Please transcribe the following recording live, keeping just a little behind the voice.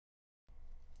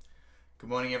Good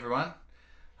morning, everyone.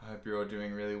 I hope you're all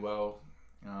doing really well,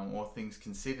 all things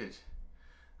considered.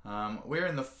 We're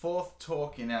in the fourth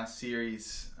talk in our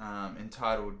series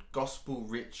entitled Gospel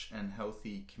Rich and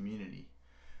Healthy Community.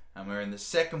 And we're in the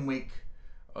second week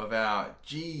of our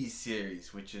G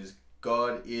series, which is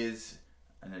God is,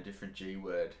 and a different G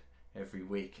word every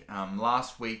week.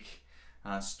 Last week,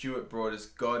 Stuart brought us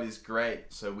God is great,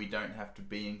 so we don't have to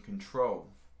be in control.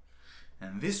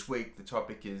 And this week, the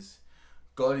topic is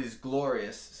God is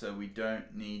glorious, so we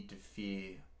don't need to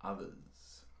fear others.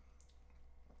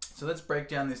 So let's break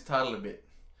down this title a bit.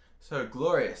 So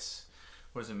glorious,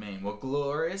 what does it mean? Well,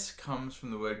 glorious comes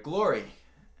from the word glory,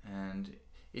 and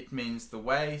it means the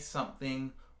way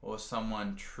something or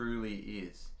someone truly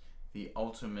is, the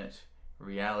ultimate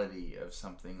reality of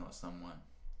something or someone.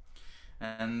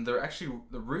 And the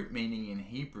root meaning in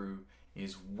Hebrew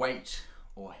is weight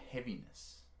or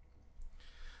heaviness.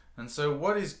 And so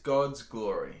what is God's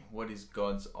glory? What is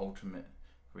God's ultimate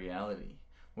reality?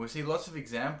 Well, we see lots of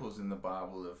examples in the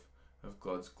Bible of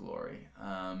God's glory.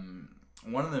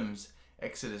 One of them is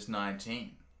Exodus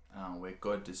 19, where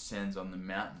God descends on the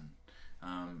mountain.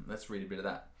 Let's read a bit of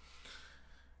that.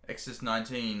 Exodus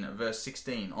 19, verse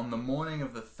 16. On the morning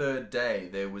of the third day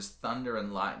there was thunder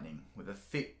and lightning, with a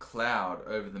thick cloud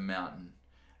over the mountain,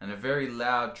 and a very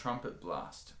loud trumpet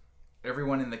blast.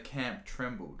 Everyone in the camp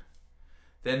trembled.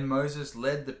 Then Moses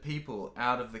led the people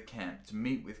out of the camp to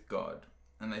meet with God,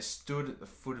 and they stood at the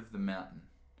foot of the mountain.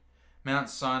 Mount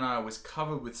Sinai was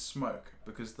covered with smoke,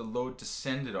 because the Lord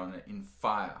descended on it in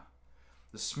fire.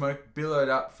 The smoke billowed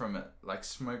up from it like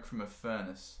smoke from a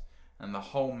furnace, and the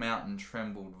whole mountain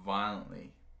trembled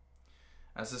violently.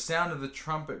 As the sound of the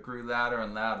trumpet grew louder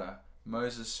and louder,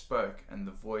 Moses spoke, and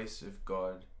the voice of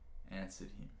God answered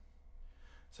him.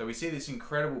 So we see this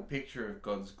incredible picture of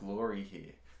God's glory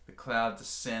here. The cloud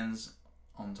descends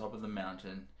on top of the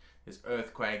mountain. There's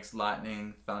earthquakes,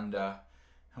 lightning, thunder,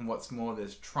 and what's more,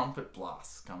 there's trumpet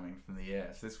blasts coming from the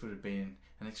air. So this would have been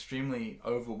an extremely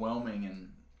overwhelming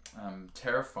and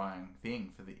terrifying thing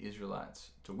for the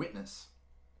Israelites to witness.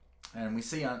 And we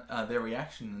see their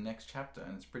reaction in the next chapter,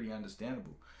 and it's pretty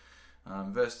understandable.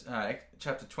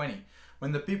 Chapter 20.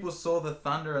 When the people saw the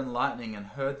thunder and lightning and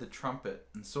heard the trumpet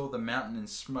and saw the mountain in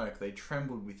smoke, they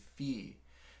trembled with fear.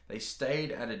 They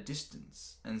stayed at a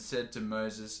distance and said to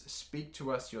Moses, "Speak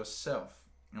to us yourself,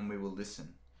 and we will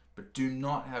listen. But do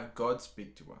not have God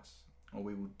speak to us, or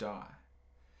we will die."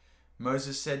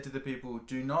 Moses said to the people,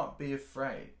 "Do not be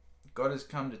afraid. God has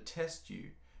come to test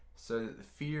you, so that the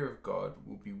fear of God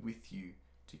will be with you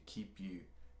to keep you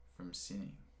from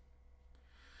sinning."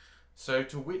 So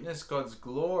to witness God's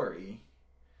glory,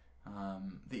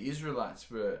 the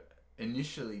Israelites were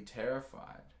initially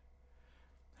terrified.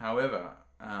 However,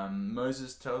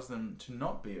 Moses tells them to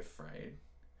not be afraid,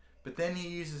 but then he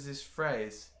uses this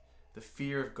phrase, the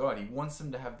fear of God. He wants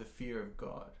them to have the fear of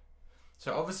God.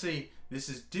 So obviously this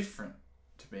is different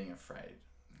to being afraid.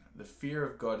 The fear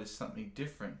of God is something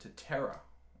different to terror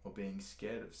or being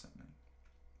scared of something.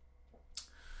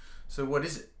 So what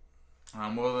is it?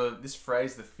 This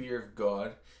phrase, the fear of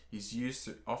God, is used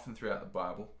often throughout the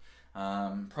Bible.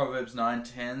 Proverbs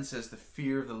 9:10 says the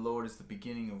fear of the Lord is the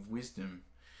beginning of wisdom.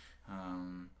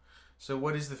 So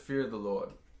what is the fear of the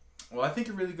Lord? Well, I think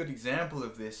a really good example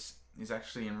of this is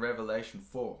actually in Revelation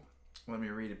 4. Let me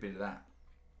read a bit of that.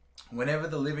 Whenever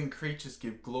the living creatures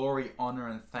give glory, honor,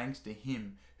 and thanks to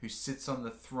him who sits on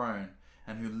the throne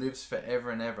and who lives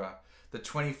forever and ever, the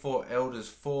 24 elders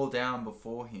fall down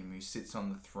before him who sits on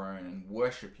the throne and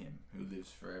worship him who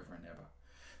lives forever and ever.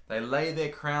 They lay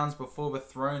their crowns before the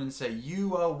throne and say,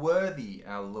 "You are worthy,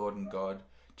 our Lord and God,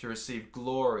 to receive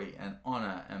glory and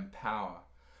honor and power.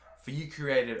 For you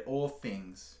created all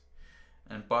things,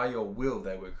 and by your will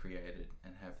they were created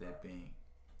and have their being."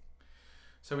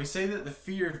 So we see that the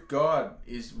fear of God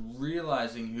is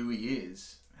realizing who he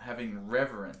is, having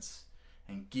reverence,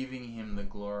 and giving him the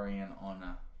glory and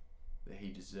honor that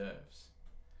he deserves.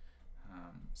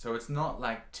 So it's not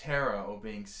like terror or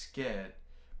being scared,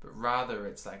 but rather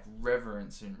it's like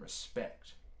reverence and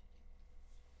respect.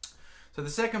 So the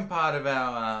second part of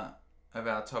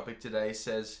our topic today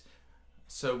says,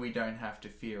 so we don't have to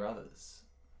fear others.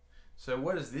 So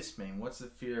what does this mean? What's the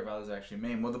fear of others actually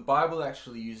mean? Well, the Bible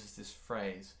actually uses this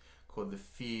phrase called the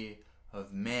fear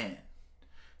of man.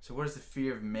 So what does the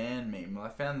fear of man mean? Well, I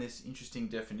found this interesting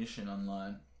definition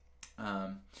online.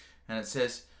 And it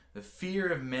says, the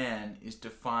fear of man is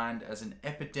defined as an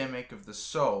epidemic of the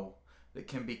soul that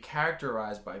can be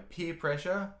characterized by peer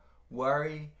pressure,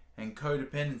 worry, and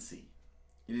codependency.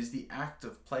 It is the act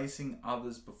of placing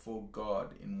others before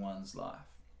God in one's life.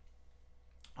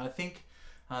 I think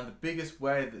the biggest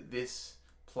way that this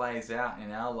plays out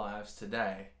in our lives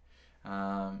today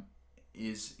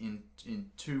is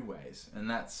in two ways, and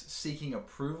that's seeking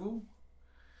approval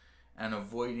and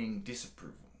avoiding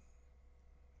disapproval.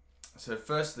 So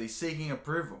firstly, seeking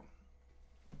approval.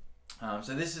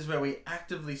 So this is where we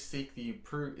actively seek the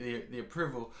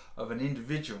approval of an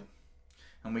individual,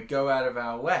 and we go out of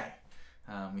our way.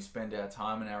 We spend our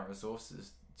time and our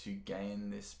resources to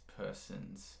gain this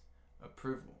person's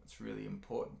approval. It's really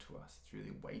important to us. It's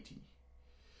really weighty.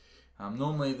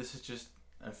 Normally this is just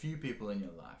a few people in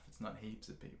your life. It's not heaps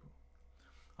of people.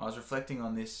 I was reflecting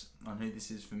on who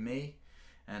this is for me,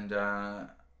 and I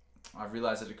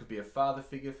realized that it could be a father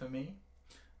figure for me,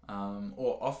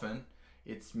 or often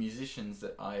it's musicians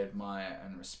that I admire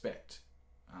and respect.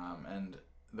 And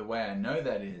the way I know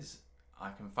that is I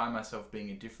can find myself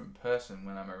being a different person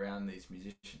when I'm around these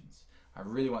musicians. I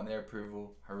really want their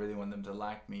approval. I really want them to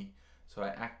like me, so I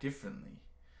act differently.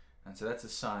 And so that's a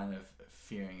sign of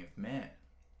fearing of man.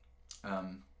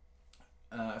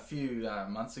 A few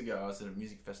months ago, I was at a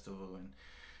music festival,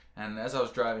 and as I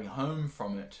was driving home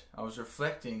from it, I was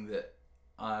reflecting that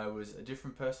I was a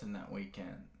different person that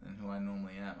weekend than who I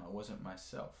normally am. I wasn't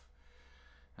myself.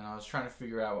 And I was trying to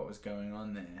figure out what was going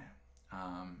on there.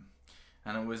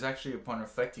 And it was actually upon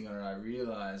reflecting on it, I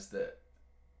realized that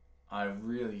I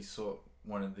really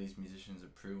wanted these musicians'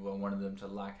 approval. I wanted them to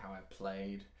like how I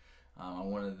played. I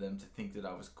wanted them to think that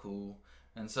I was cool.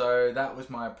 And so that was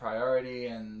my priority,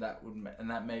 and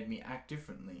that made me act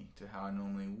differently to how I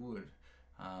normally would.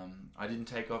 I didn't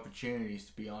take opportunities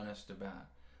to be honest about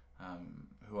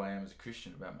who I am as a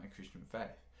Christian, about my Christian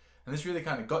faith. And this really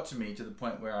kind of got to me to the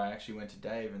point where I actually went to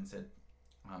Dave and said,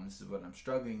 this is what I'm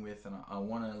struggling with, and I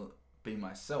want to be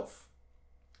myself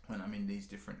when I'm in these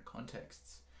different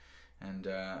contexts. And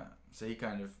so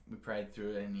we prayed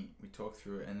through it, and we talked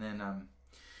through it, and then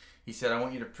he said, I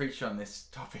want you to preach on this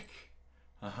topic,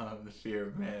 the fear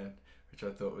of man, which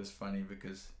I thought was funny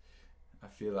because I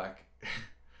feel like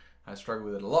I struggle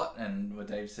with it a lot, and what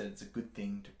Dave said, it's a good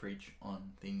thing to preach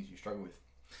on things you struggle with.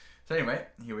 So anyway,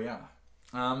 here we are.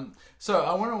 So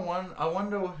I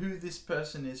wonder who this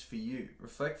person is for you.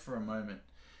 Reflect for a moment.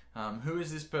 Who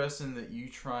is this person that you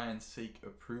try and seek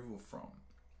approval from?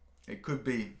 It could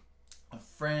be a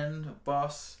friend, a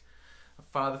boss, a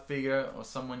father figure, or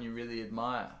someone you really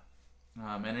admire.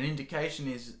 And an indication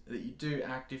is that you do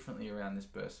act differently around this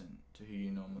person to who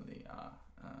you normally are.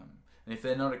 And if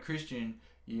they're not a Christian,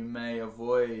 you may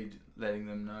avoid letting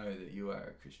them know that you are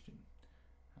a Christian.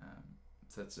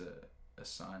 So that's a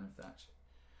sign of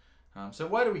that. So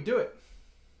why do we do it?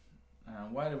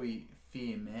 Why do we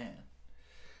fear man?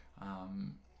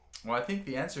 Well, I think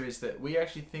the answer is that we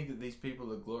actually think that these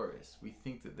people are glorious. We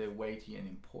think that they're weighty and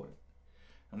important.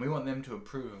 And we want them to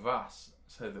approve of us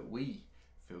so that we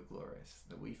feel glorious,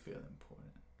 that we feel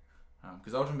important.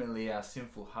 Because ultimately our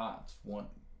sinful hearts want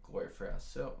glory for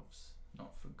ourselves,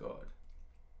 not for God.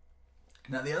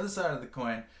 Now the other side of the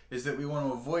coin is that we want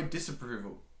to avoid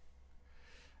disapproval.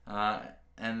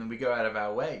 And we go out of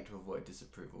our way to avoid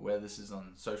disapproval, whether this is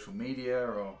on social media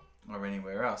or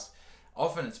anywhere else.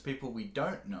 Often it's people we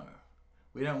don't know.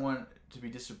 We don't want to be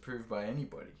disapproved by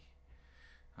anybody.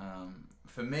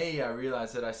 For me, I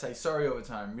realize that I say sorry all the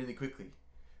time really quickly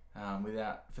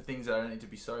for things that I don't need to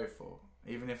be sorry for.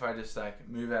 Even if I just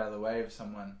move out of the way of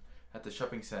someone at the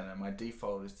shopping center, my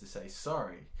default is to say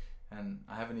sorry, and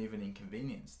I haven't even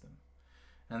inconvenienced them.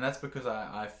 And that's because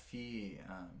I fear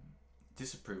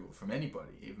disapproval from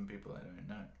anybody, even people I don't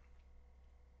know.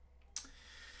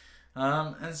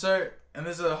 And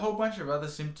there's a whole bunch of other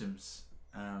symptoms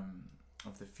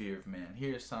of the fear of man.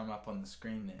 Here are some up on the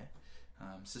screen there.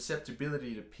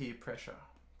 Susceptibility to peer pressure,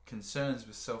 concerns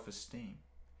with self-esteem,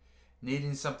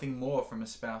 needing something more from a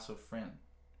spouse or friend,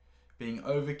 being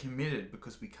overcommitted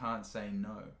because we can't say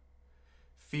no,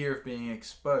 fear of being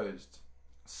exposed,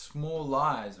 small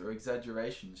lies or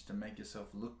exaggerations to make yourself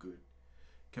look good,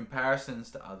 comparisons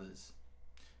to others.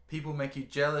 People make you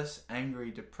jealous,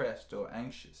 angry, depressed, or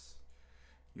anxious.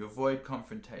 You avoid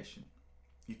confrontation.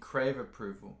 You crave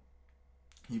approval.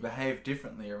 You behave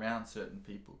differently around certain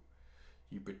people.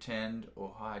 You pretend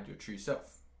or hide your true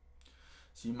self.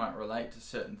 So you might relate to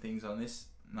certain things on this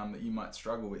that you might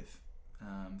struggle with,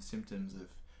 symptoms of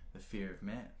the fear of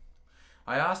man.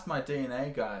 I asked my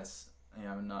DNA guys the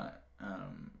other night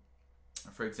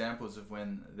for examples of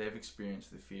when they've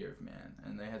experienced the fear of man,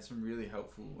 and they had some really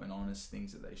helpful and honest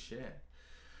things that they shared.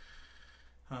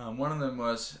 One of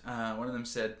them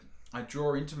said, I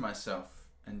draw into myself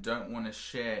and don't want to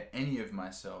share any of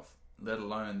myself, let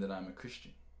alone that I'm a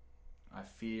Christian. I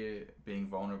fear being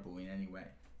vulnerable in any way.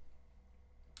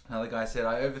 Another guy said,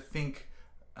 I overthink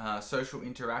social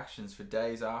interactions for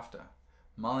days after.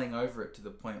 mulling over it to the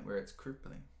point where it's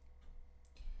crippling.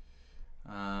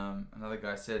 Another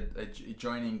guy said they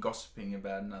join in gossiping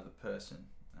about another person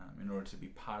in order to be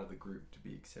part of the group, to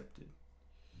be accepted.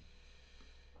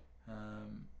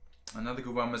 Another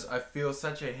good one was, I feel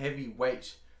such a heavy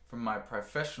weight from my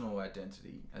professional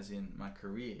identity, as in my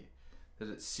career, that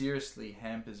it seriously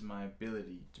hampers my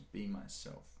ability to be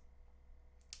myself.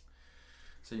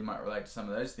 So you might relate to some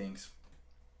of those things.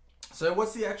 So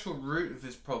what's the actual root of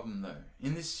this problem though?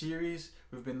 In this series,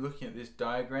 we've been looking at this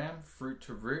diagram, fruit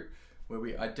to root, where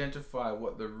we identify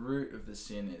what the root of the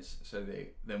sin is, so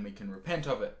then we can repent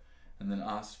of it and then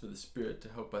ask for the Spirit to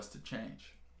help us to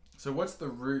change. So what's the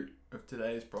root of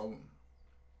today's problem?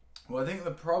 Well, I think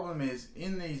the problem is,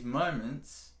 in these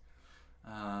moments,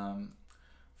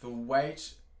 the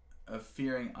weight of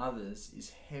fearing others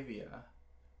is heavier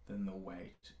than the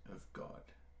weight of God.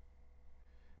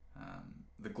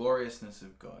 The gloriousness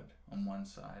of God on one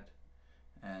side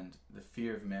and the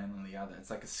fear of man on the other. It's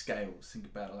like a scales. Think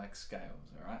about it like scales,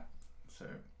 all right? So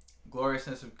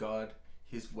gloriousness of God,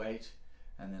 his weight,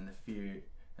 and then the fear,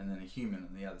 and then a human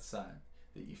on the other side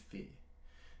that you fear.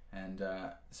 And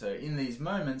so in these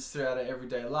moments throughout our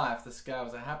everyday life, the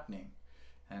scales are happening.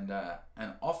 And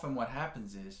often what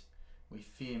happens is we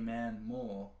fear man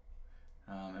more,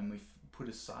 and we put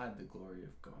aside the glory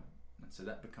of God. And so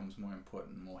that becomes more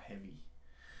important and more heavy.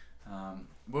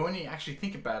 But when you actually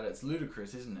think about it, it's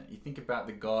ludicrous, isn't it? You think about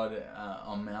the God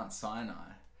on Mount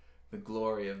Sinai, the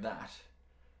glory of that,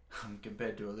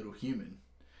 compared to a little human.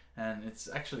 And it's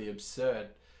actually absurd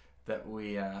that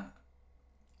we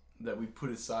put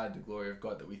aside the glory of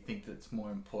God, that we think that it's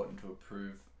more important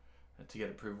to get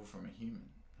approval from a human.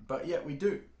 But yet we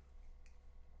do.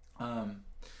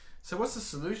 So what's the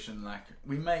solution? Like,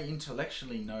 we may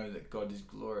intellectually know that God is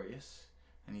glorious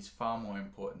and he's far more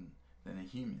important than a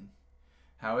human.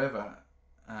 However,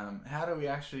 how do we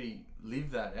actually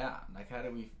live that out? Like, how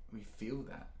do we feel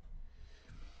that?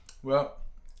 Well,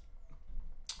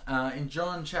 in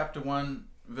John chapter 1,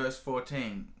 verse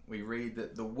 14, we read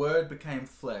that the Word became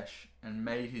flesh and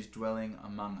made his dwelling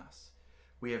among us.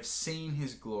 We have seen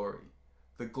his glory,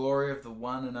 the glory of the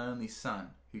one and only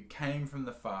Son, who came from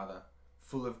the Father,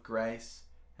 full of grace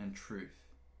and truth.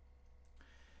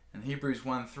 And Hebrews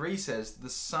 1:3 says, the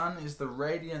Son is the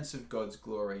radiance of God's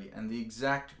glory and the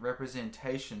exact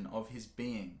representation of his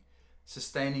being,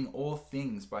 sustaining all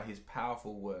things by his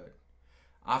powerful word.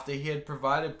 After he had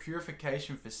provided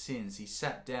purification for sins, he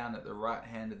sat down at the right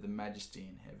hand of the Majesty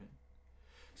in heaven.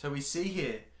 So we see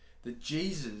here that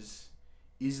Jesus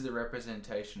is the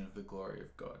representation of the glory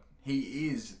of God. He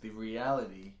is the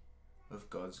reality of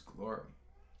God's glory.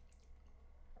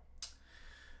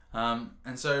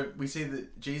 And so we see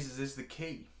that Jesus is the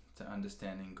key to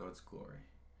understanding God's glory.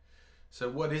 So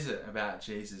what is it about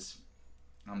Jesus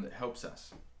that helps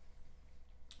us?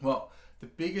 Well, the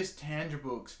biggest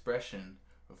tangible expression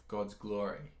of God's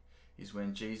glory is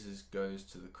when Jesus goes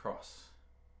to the cross.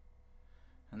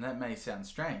 And that may sound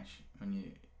strange when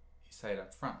you say it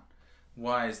up front.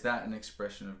 Why is that an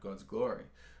expression of God's glory?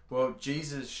 Well,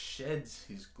 Jesus sheds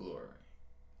his glory.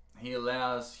 He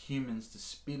allows humans to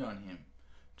spit on him,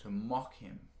 to mock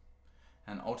him,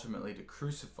 and ultimately to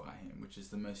crucify him, which is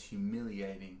the most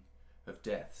humiliating of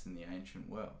deaths in the ancient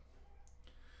world.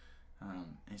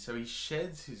 And so he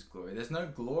sheds his glory. There's no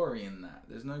glory in that.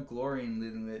 There's no glory in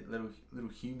letting little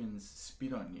humans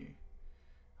spit on you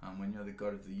when you're the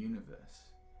God of the universe.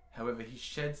 However, he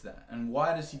sheds that. And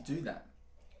why does he do that?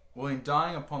 Well, in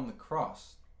dying upon the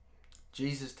cross,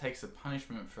 Jesus takes the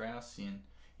punishment for our sin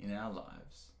in our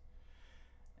lives.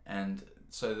 And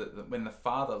so that when the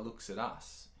Father looks at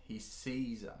us, he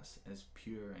sees us as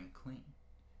pure and clean.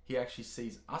 He actually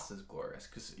sees us as glorious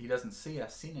because he doesn't see our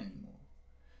sin anymore.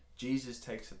 Jesus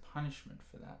takes the punishment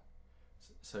for that.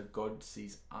 So God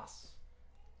sees us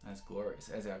as glorious,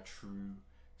 as our true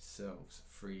selves,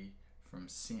 free from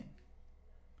sin.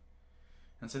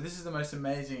 And so this is the most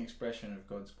amazing expression of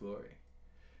God's glory.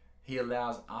 He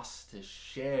allows us to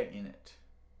share in it.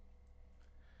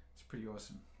 It's pretty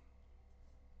awesome.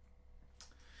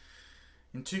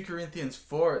 In 2 Corinthians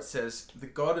 4 it says, the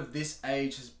God of this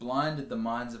age has blinded the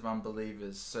minds of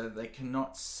unbelievers so that they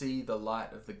cannot see the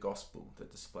light of the gospel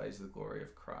that displays the glory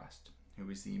of Christ, who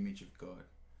is the image of God.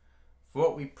 For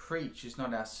what we preach is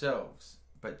not ourselves,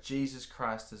 but Jesus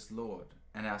Christ as Lord,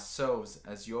 and ourselves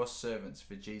as your servants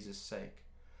for Jesus' sake.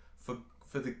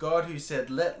 For the God who said,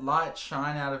 let light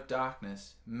shine out of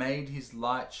darkness, made his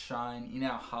light shine in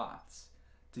our hearts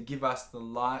to give us the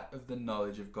light of the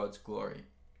knowledge of God's glory,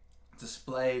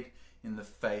 displayed in the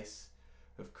face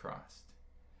of Christ.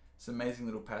 It's an amazing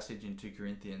little passage in 2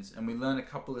 Corinthians, and we learn a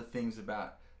couple of things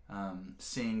about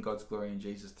seeing God's glory in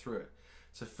Jesus through it.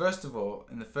 So first of all,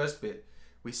 in the first bit,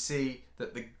 we see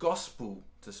that the gospel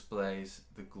displays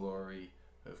the glory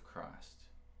of Christ.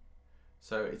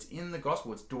 So it's in the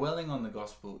gospel, it's dwelling on the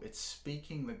gospel, it's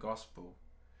speaking the gospel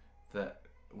that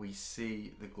we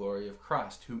see the glory of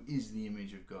Christ, who is the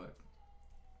image of God.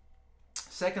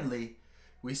 Secondly,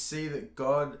 we see that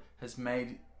God has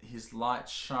made his light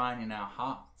shine in our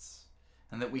hearts,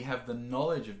 and that we have the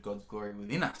knowledge of God's glory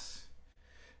within us.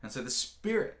 And so the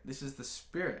Spirit, this is the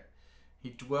Spirit, he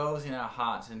dwells in our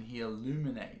hearts and he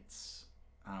illuminates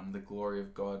the glory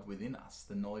of God within us,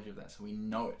 the knowledge of that, so we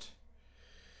know it.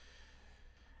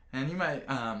 And you may,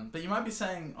 but you might be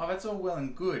saying, oh, that's all well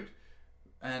and good.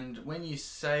 And when you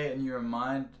say it and you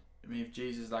remind me of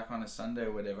Jesus, like on a Sunday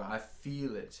or whatever, I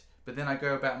feel it. But then I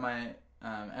go about my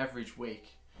average week,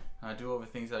 and I do all the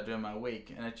things I do in my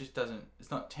week, and it just doesn't, it's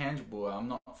not tangible. I'm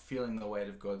not feeling the weight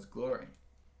of God's glory.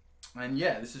 And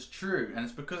yeah, this is true. And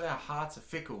it's because our hearts are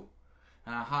fickle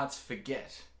and our hearts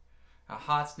forget. Our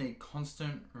hearts need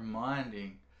constant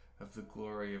reminding of the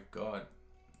glory of God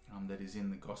that is in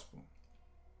the gospel.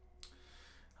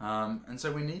 And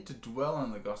so we need to dwell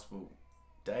on the gospel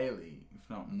daily, if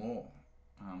not more,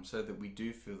 so that we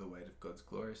do feel the weight of God's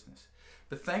gloriousness.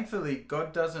 But thankfully,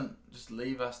 God doesn't just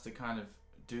leave us to kind of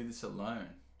do this alone.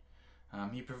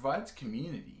 He provides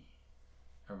community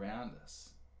around us.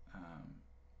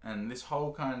 And this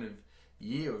whole kind of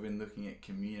year we've been looking at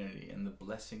community and the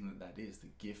blessing that is, the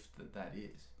gift that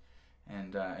is.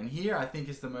 And here I think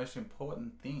is the most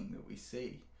important thing that we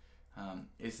see,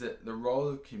 is that the role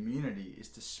of community is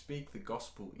to speak the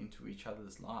gospel into each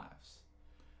other's lives,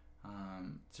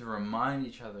 to remind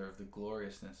each other of the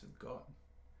gloriousness of God.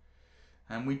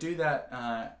 And we do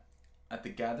that at the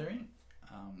gathering,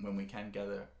 when we can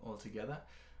gather all together.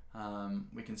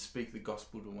 We can speak the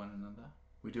gospel to one another.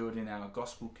 We do it in our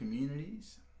gospel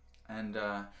communities, and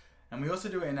we also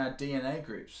do it in our DNA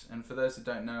groups. And for those that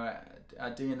don't know,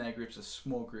 our DNA groups are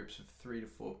small groups of 3 to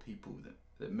 4 people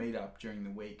that meet up during the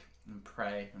week and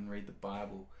pray and read the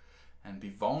Bible and be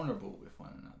vulnerable with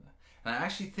one another. And I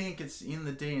actually think it's in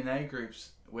the DNA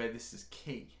groups where this is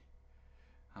key.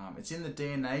 It's in the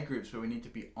DNA groups where we need to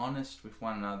be honest with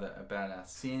one another about our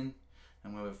sin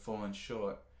and where we've fallen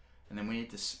short. And then we need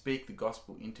to speak the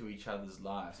gospel into each other's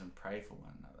lives and pray for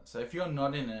one another. So if you're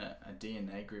not in a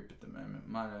DNA group at the moment,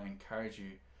 might I encourage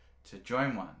you to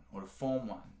join one or to form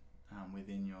one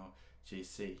within your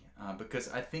GC.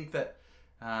 Because I think that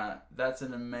that's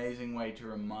an amazing way to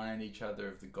remind each other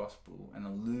of the gospel and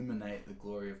illuminate the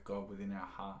glory of God within our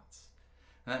hearts.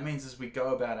 And that means as we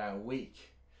go about our week,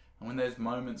 and when those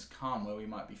moments come where we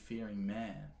might be fearing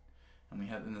man,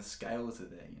 and the scales are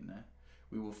there,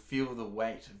 we will feel the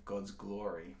weight of God's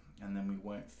glory, and then we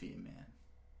won't fear man.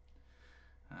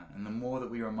 And the more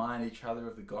that we remind each other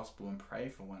of the gospel and pray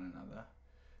for one another,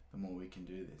 the more we can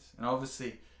do this. And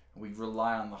obviously, we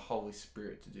rely on the Holy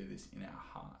Spirit to do this in our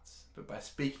hearts. But by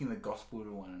speaking the gospel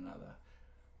to one another,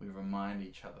 we remind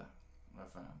each other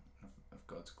of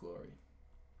God's glory.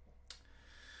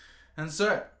 And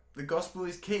so, the gospel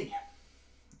is key.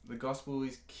 The gospel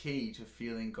is key to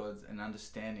feeling God's and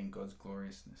understanding God's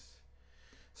gloriousness.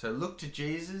 So look to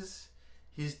Jesus,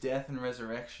 his death and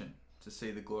resurrection, to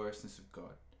see the gloriousness of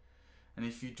God. And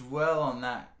if you dwell on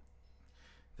that,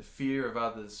 the fear of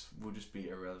others will just be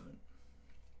irrelevant.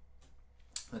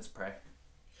 Let's pray.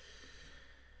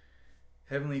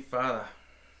 Heavenly Father,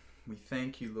 we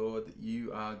thank you, Lord, that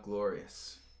you are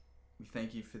glorious. We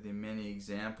thank you for the many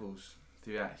examples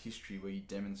throughout history where you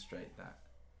demonstrate that.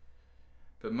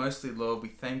 But mostly, Lord, we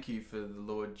thank you for the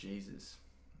Lord Jesus,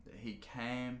 that he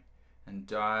came and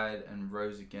died and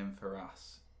rose again for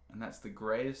us. And that's the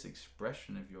greatest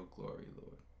expression of your glory,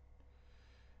 Lord.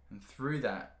 And through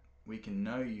that, we can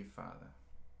know you, Father.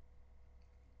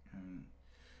 And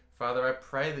Father, I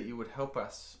pray that you would help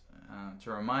us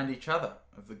to remind each other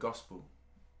of the gospel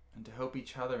and to help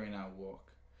each other in our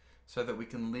walk so that we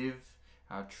can live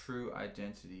our true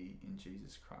identity in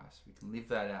Jesus Christ. We can live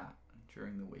that out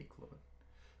during the week, Lord.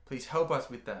 Please help us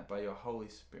with that by your Holy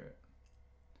Spirit.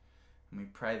 And we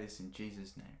pray this in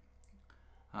Jesus' name.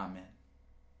 Amen.